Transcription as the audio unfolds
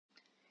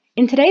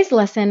In today's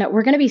lesson,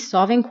 we're going to be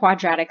solving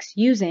quadratics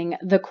using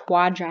the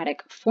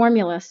quadratic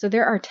formula. So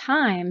there are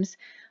times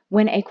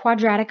when a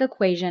quadratic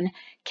equation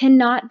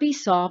cannot be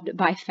solved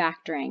by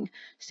factoring.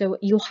 So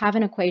you'll have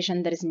an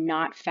equation that is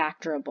not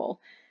factorable.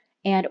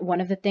 And one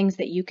of the things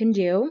that you can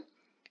do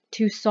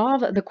to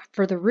solve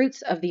for the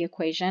roots of the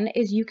equation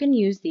is you can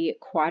use the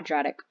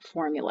quadratic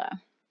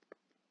formula.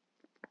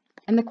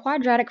 And the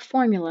quadratic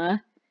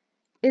formula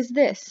is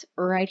this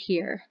right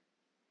here.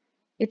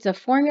 It's a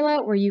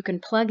formula where you can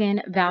plug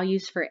in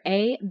values for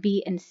a,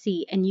 b, and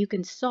c, and you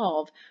can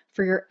solve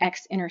for your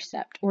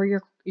x-intercept or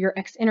your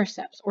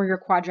x-intercepts or your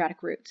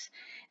quadratic roots.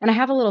 And I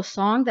have a little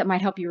song that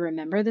might help you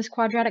remember this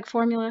quadratic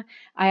formula.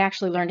 I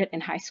actually learned it in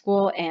high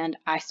school and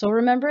I still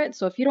remember it.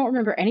 So if you don't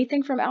remember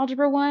anything from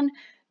Algebra 1,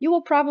 you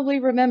will probably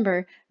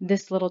remember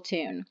this little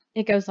tune.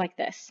 It goes like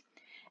this.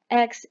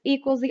 X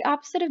equals the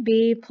opposite of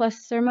b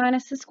plus or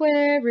minus the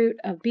square root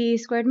of b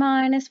squared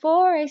minus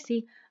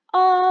 4ac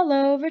all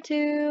over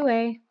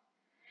 2a.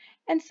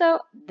 And so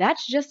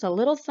that's just a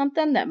little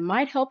something that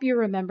might help you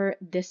remember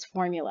this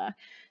formula.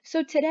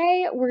 So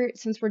today,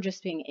 since we're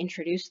just being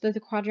introduced to the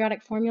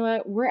quadratic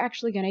formula, we're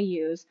actually going to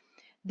use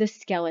the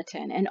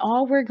skeleton. And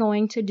all we're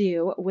going to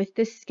do with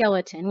this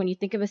skeleton, when you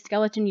think of a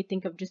skeleton, you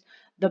think of just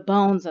the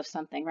bones of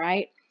something,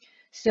 right?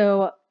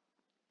 So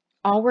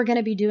all we're going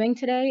to be doing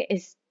today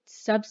is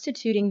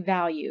substituting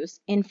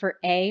values in for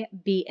a,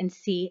 b, and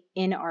c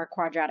in our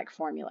quadratic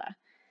formula.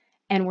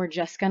 And we're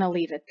just going to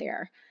leave it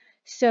there.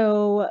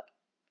 So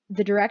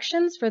the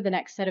directions for the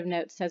next set of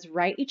notes says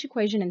write each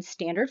equation in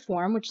standard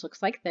form, which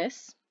looks like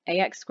this,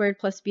 ax squared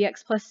plus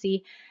bx plus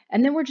c,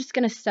 and then we're just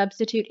going to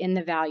substitute in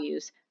the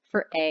values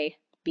for a,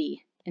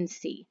 b, and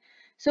c.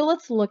 So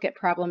let's look at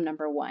problem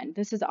number 1.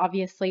 This is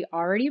obviously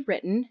already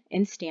written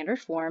in standard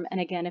form,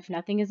 and again, if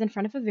nothing is in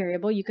front of a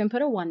variable, you can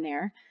put a 1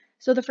 there.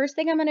 So the first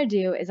thing I'm going to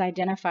do is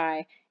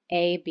identify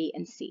a, b,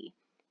 and c.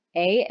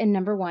 A in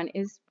number 1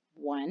 is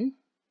 1.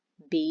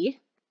 B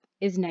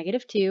is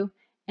 -2,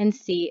 and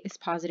C is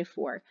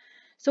 +4.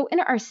 So in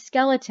our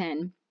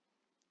skeleton,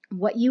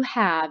 what you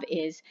have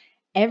is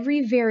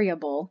every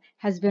variable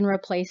has been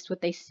replaced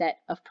with a set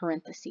of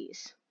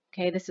parentheses.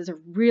 Okay, this is a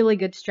really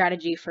good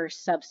strategy for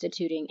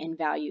substituting in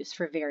values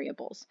for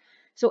variables.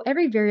 So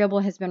every variable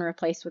has been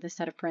replaced with a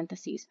set of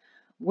parentheses.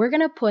 We're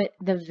going to put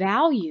the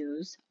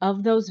values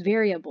of those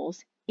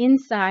variables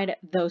inside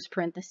those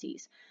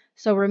parentheses.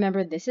 So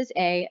remember, this is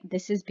A,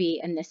 this is B,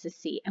 and this is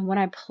C. And when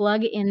I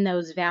plug in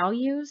those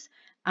values,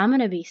 I'm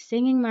going to be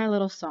singing my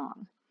little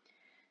song.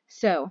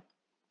 So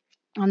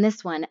on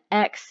this one,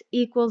 X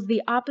equals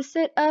the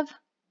opposite of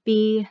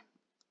B.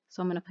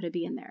 So I'm going to put a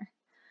B in there.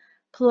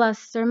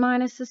 Plus or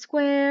minus the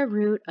square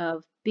root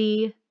of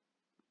B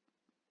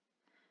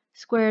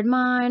squared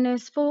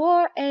minus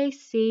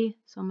 4AC.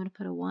 So I'm going to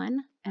put a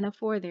 1 and a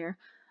 4 there.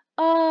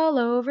 All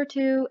over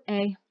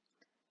 2A.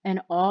 And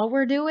all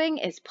we're doing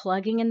is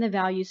plugging in the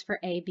values for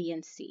A, B,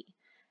 and C.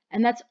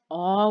 And that's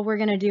all we're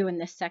going to do in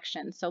this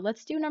section. So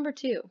let's do number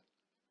 2.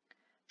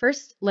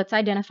 First, let's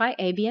identify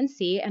A, B, and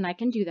C, and I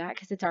can do that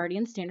because it's already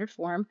in standard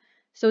form.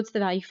 So it's the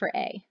value for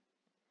A.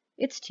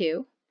 It's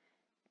 2,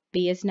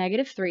 B is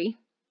 -3,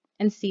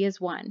 and C is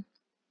 1.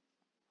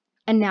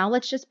 And now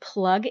let's just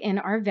plug in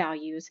our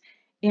values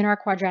in our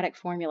quadratic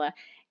formula.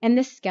 And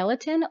this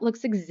skeleton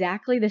looks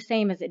exactly the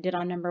same as it did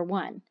on number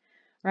 1,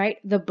 right?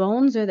 The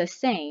bones are the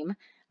same.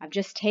 I've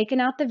just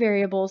taken out the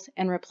variables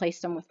and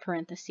replaced them with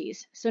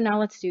parentheses. So now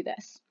let's do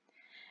this.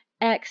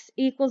 X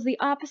equals the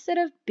opposite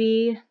of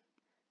B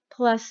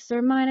plus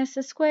or minus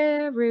the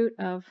square root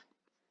of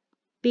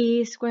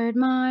B squared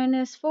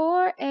minus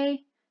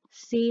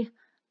 4AC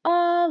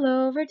all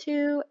over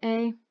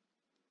 2A.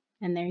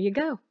 And there you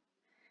go.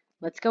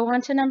 Let's go on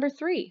to number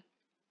 3.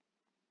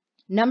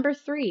 Number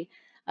 3,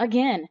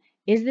 again,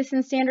 is this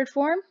in standard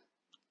form?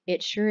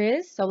 It sure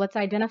is. So let's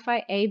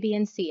identify A, B,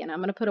 and C. And I'm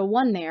going to put a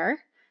 1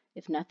 there.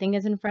 If nothing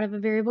is in front of a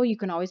variable, you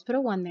can always put a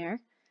 1 there.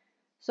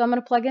 So I'm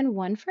going to plug in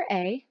 1 for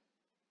A,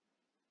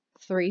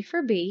 3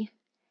 for B,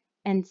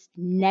 and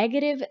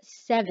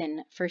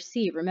 -7 for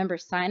C. Remember,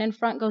 sign in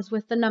front goes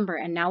with the number.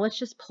 And now let's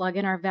just plug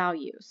in our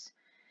values.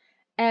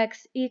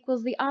 X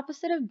equals the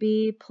opposite of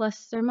B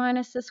plus or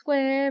minus the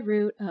square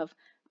root of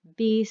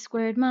B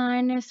squared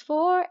minus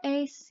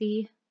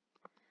 4AC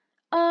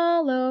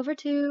all over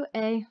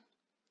 2A.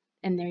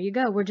 And there you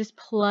go. We're just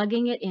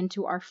plugging it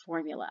into our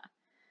formula.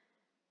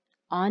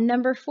 On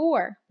number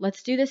 4,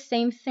 let's do the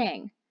same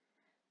thing.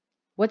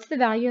 What's the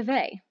value of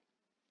A?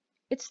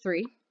 It's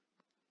 3.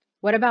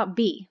 What about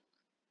B?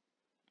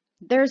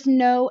 There's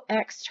no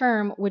X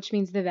term, which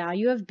means the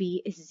value of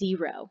B is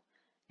 0.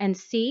 And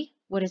C,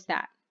 what is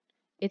that?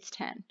 It's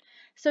 10.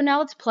 So now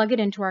let's plug it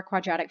into our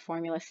quadratic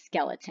formula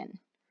skeleton.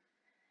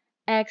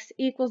 X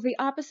equals the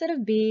opposite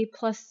of B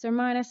plus or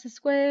minus the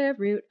square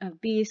root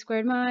of B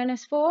squared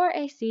minus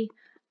 4AC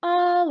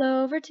all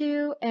over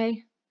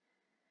 2A.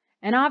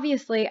 And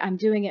obviously, I'm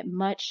doing it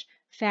much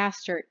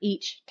faster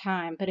each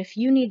time. But if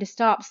you need to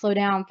stop, slow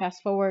down,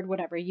 fast forward,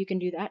 whatever, you can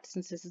do that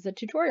since this is a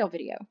tutorial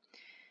video.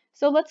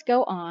 So let's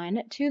go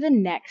on to the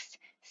next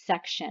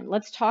section.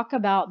 Let's talk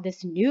about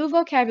this new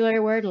vocabulary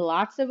word,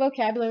 lots of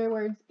vocabulary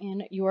words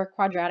in your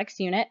quadratics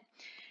unit.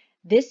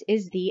 This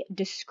is the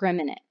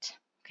discriminant.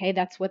 Okay,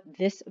 that's what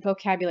this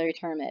vocabulary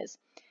term is.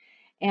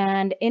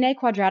 And in a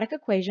quadratic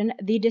equation,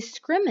 the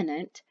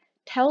discriminant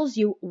tells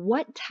you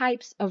what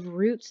types of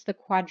roots the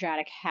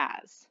quadratic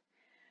has.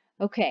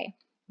 Okay,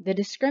 the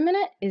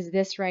discriminant is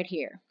this right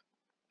here.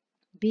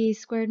 B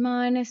squared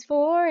minus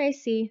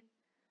 4ac.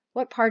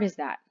 What part is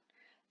that?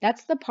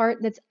 That's the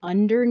part that's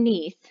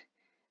underneath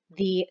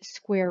the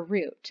square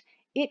root.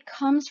 It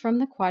comes from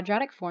the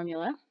quadratic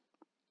formula.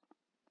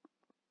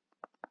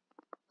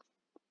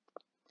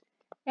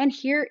 And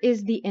here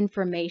is the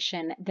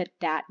information that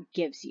that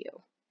gives you.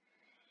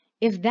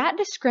 If that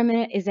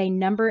discriminant is a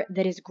number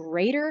that is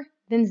greater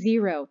than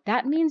 0,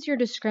 that means your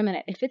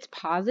discriminant, if it's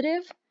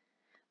positive,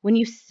 when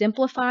you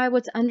simplify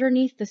what's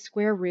underneath the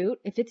square root,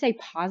 if it's a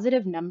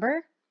positive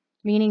number,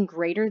 meaning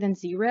greater than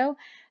 0,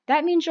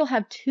 that means you'll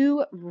have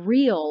 2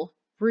 real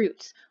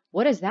roots.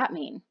 What does that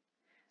mean?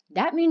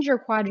 That means your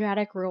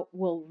quadratic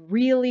will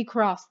really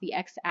cross the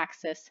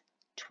x-axis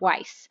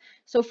twice.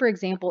 So for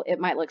example, it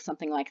might look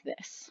something like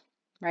this,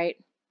 right?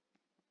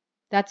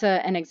 That's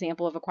an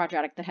example of a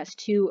quadratic that has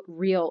 2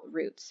 real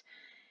roots.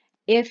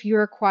 If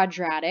your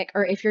quadratic,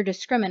 or if your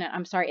discriminant,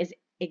 is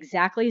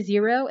exactly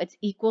 0, it's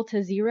equal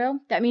to 0,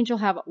 that means you'll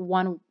have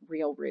 1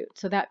 real root.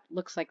 So that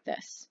looks like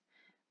this,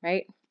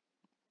 right?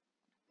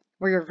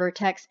 Where your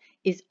vertex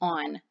is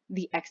on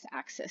the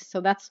x-axis.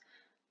 So that's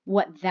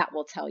what that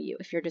will tell you,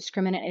 if your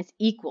discriminant is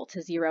equal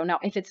to 0. Now,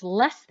 if it's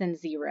less than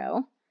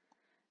 0,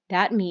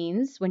 that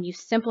means when you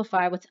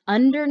simplify what's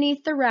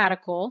underneath the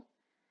radical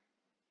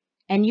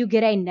and you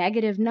get a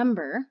negative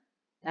number,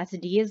 that's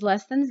d is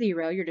less than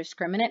 0, your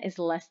discriminant is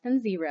less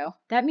than 0,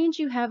 that means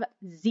you have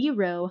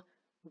 0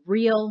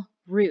 real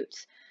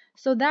roots.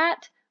 So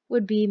that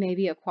would be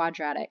maybe a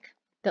quadratic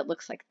that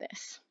looks like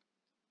this.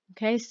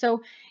 Okay,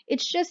 so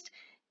it's just,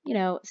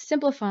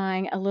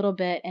 simplifying a little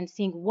bit and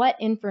seeing what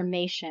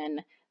information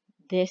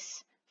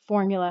this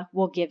formula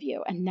will give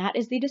you. And that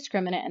is the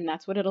discriminant, and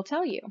that's what it'll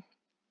tell you.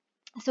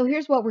 So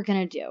here's what we're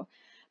going to do.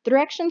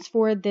 Directions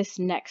for this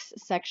next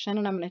section,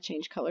 and I'm going to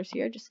change colors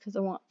here just because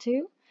I want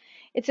to.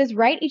 It says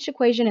write each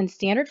equation in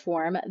standard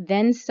form,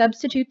 then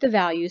substitute the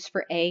values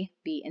for A,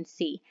 B, and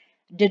C.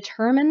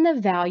 Determine the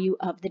value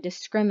of the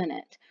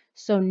discriminant.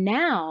 So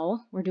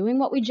now we're doing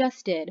what we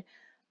just did,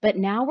 but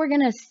now we're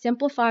going to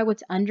simplify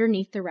what's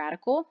underneath the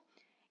radical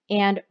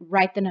and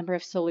write the number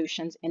of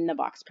solutions in the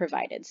box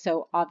provided.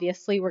 So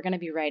obviously we're going to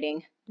be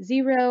writing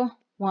 0,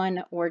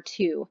 1, or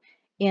 2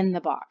 in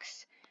the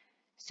box.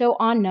 So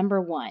on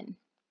number 1,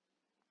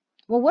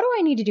 well, what do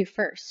I need to do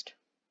first?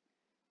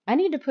 I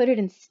need to put it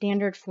in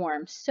standard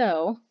form.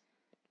 So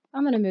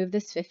I'm going to move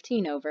this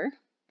 15 over,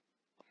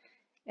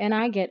 and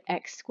I get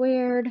x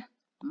squared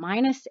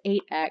minus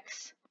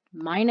 8x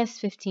minus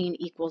 15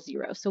 equals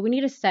 0. So we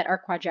need to set our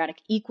quadratic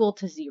equal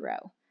to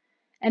 0.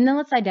 And then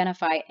let's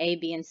identify A,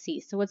 B, and C.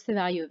 So what's the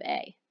value of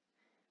A?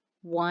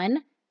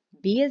 1,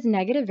 B is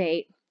negative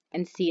 8,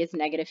 and C is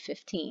negative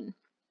 15.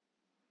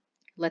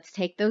 Let's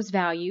take those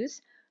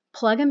values,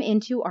 plug them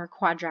into our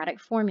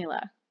quadratic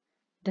formula,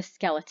 the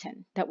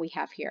skeleton that we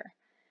have here.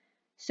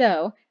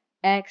 So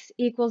x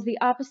equals the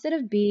opposite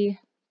of b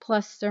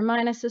plus or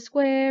minus the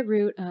square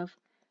root of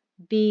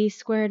b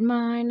squared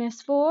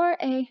minus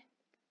 4ac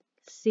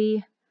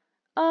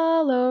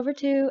all over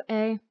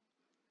 2a.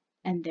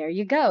 And there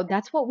you go.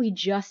 That's what we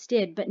just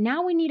did. But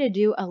now we need to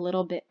do a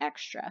little bit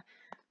extra.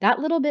 That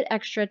little bit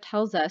extra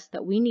tells us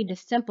that we need to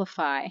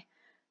simplify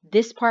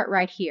this part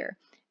right here.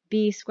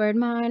 B squared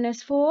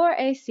minus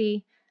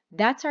 4ac.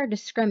 That's our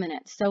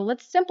discriminant. So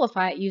let's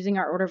simplify it using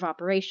our order of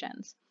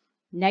operations.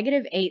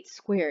 Negative 8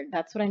 squared.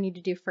 That's what I need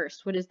to do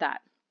first. What is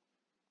that?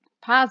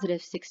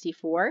 Positive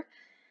 64.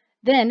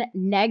 Then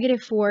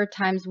negative 4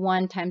 times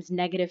 1 times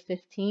negative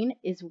 15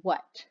 is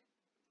what?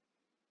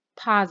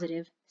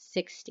 Positive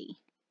 60.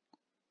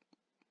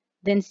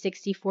 Then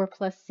 64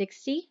 plus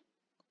 60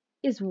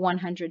 is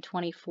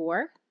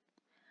 124.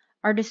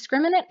 Our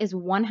discriminant is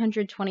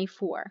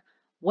 124.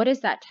 What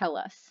does that tell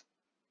us?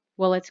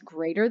 Well, it's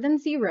greater than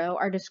 0.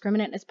 Our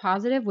discriminant is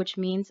positive, which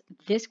means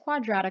this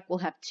quadratic will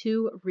have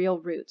 2 real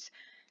roots.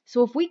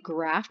 So if we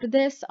graphed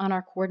this on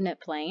our coordinate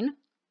plane,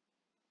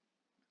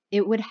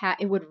 it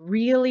would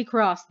really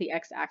cross the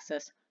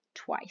x-axis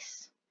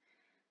twice.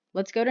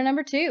 Let's go to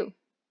number 2.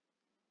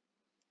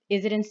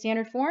 Is it in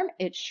standard form?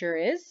 It sure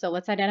is. So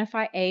let's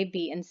identify A,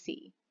 B, and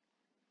C.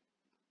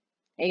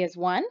 A is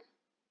 1,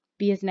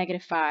 B is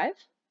negative 5,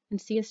 and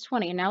C is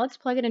 20. And now let's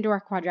plug it into our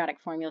quadratic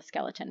formula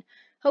skeleton.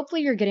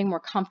 Hopefully you're getting more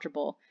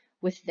comfortable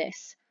with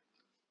this.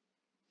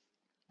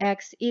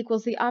 X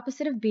equals the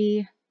opposite of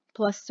B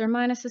plus or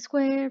minus the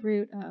square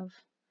root of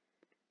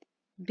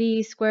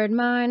B squared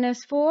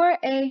minus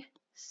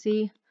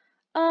 4AC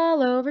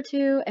all over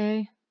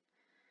 2A.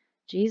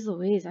 Geez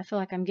Louise, I feel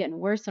like I'm getting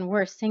worse and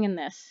worse singing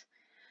this.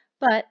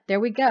 But there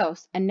we go.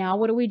 And now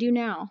what do we do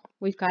now?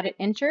 We've got it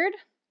entered,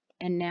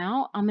 and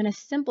now I'm going to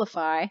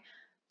simplify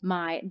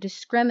my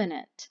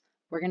discriminant.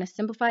 We're going to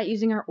simplify it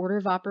using our order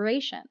of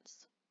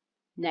operations.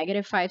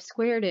 Negative 5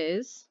 squared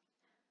is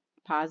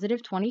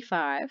positive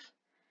 25.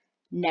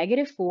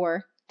 Negative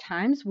 4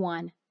 times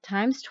 1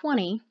 times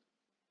 20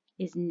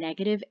 is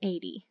negative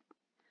 80.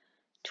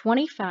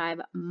 25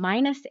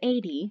 minus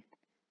 80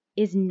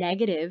 is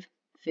negative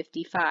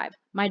 55.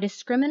 My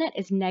discriminant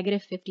is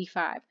negative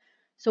 55.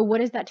 So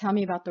what does that tell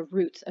me about the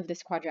roots of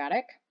this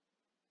quadratic?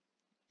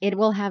 It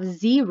will have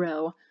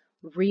 0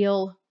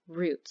 real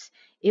roots.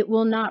 It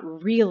will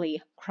not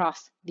really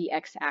cross the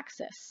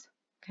x-axis.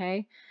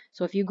 Okay,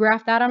 so if you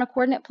graph that on a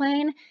coordinate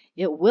plane,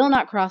 it will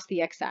not cross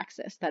the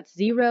x-axis. That's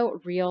 0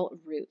 real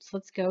roots.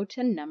 Let's go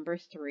to number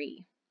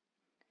 3.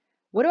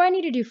 What do I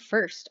need to do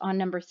first on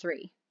number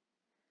 3?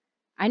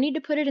 I need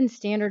to put it in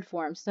standard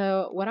form.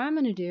 So what I'm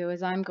going to do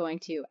is I'm going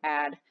to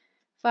add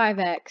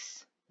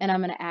 5x and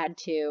I'm going to add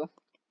 2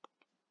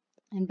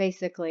 and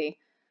basically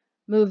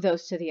move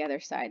those to the other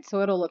side.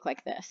 So it'll look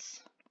like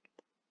this.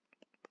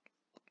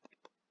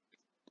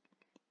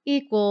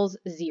 Equals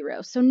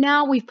 0. So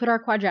now we've put our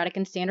quadratic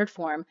in standard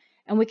form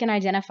and we can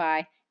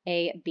identify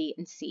a, b,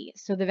 and c.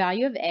 So the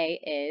value of a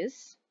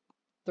is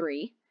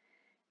 3,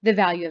 the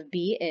value of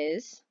b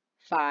is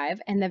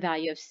 5, and the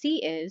value of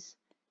c is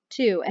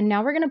 2. And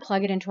now we're going to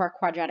plug it into our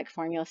quadratic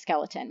formula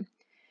skeleton.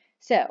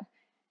 So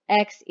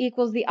x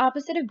equals the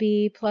opposite of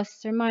b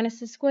plus or minus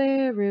the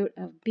square root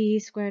of b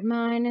squared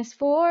minus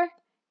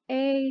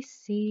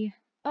 4ac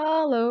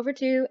all over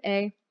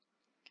 2a.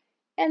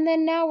 And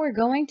then now we're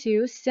going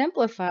to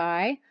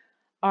simplify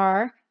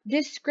our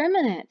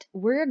discriminant.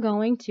 We're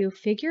going to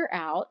figure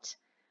out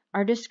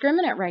our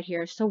discriminant right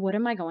here. So what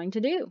am I going to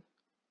do?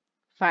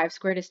 5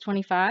 squared is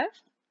 25.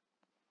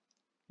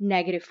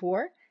 Negative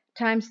 4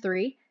 times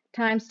 3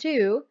 times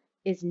 2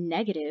 is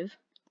negative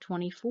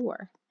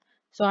 24.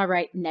 So I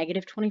write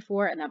negative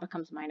 24 and that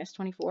becomes minus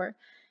 24.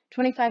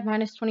 25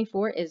 minus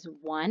 24 is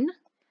 1.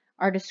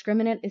 Our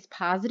discriminant is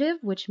positive,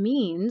 which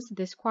means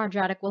this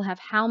quadratic will have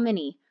how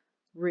many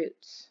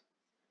roots?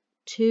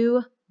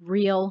 2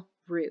 real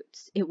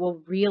roots. It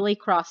will really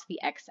cross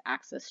the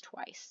x-axis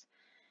twice.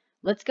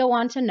 Let's go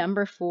on to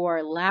number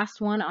 4,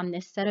 last one on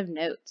this set of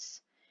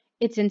notes.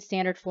 It's in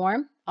standard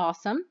form.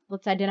 Awesome.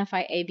 Let's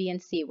identify a, b,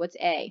 and c. What's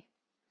a?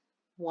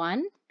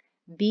 1.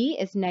 B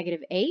is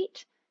negative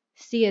 8.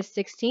 C is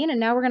 16. And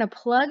now we're going to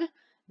plug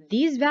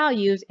these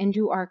values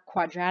into our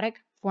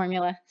quadratic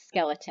formula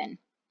skeleton.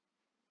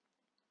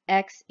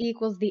 X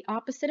equals the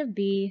opposite of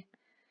b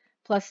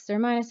plus or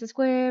minus the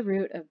square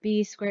root of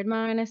b squared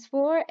minus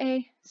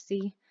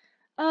 4ac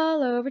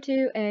all over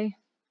 2a.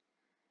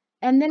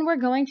 And then we're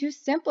going to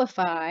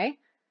simplify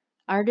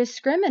our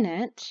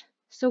discriminant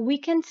so we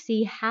can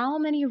see how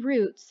many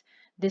roots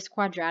this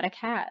quadratic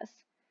has.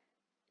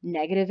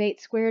 Negative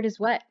 8 squared is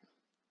what?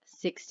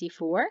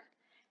 64.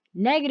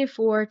 Negative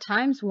 4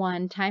 times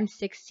 1 times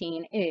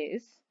 16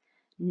 is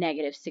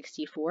negative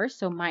 64,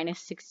 so minus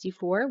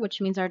 64,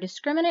 which means our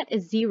discriminant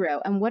is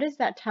 0. And what does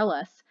that tell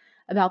us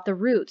about the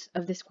roots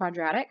of this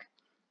quadratic?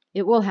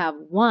 It will have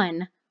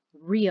 1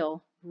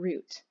 real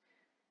root.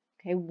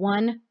 Okay,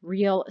 1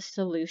 real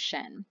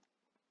solution.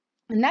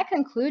 And that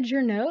concludes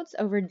your notes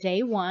over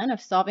day 1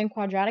 of solving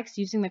quadratics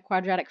using the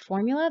quadratic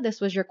formula.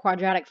 This was your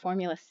quadratic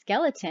formula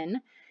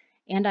skeleton,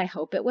 and I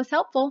hope it was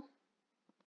helpful.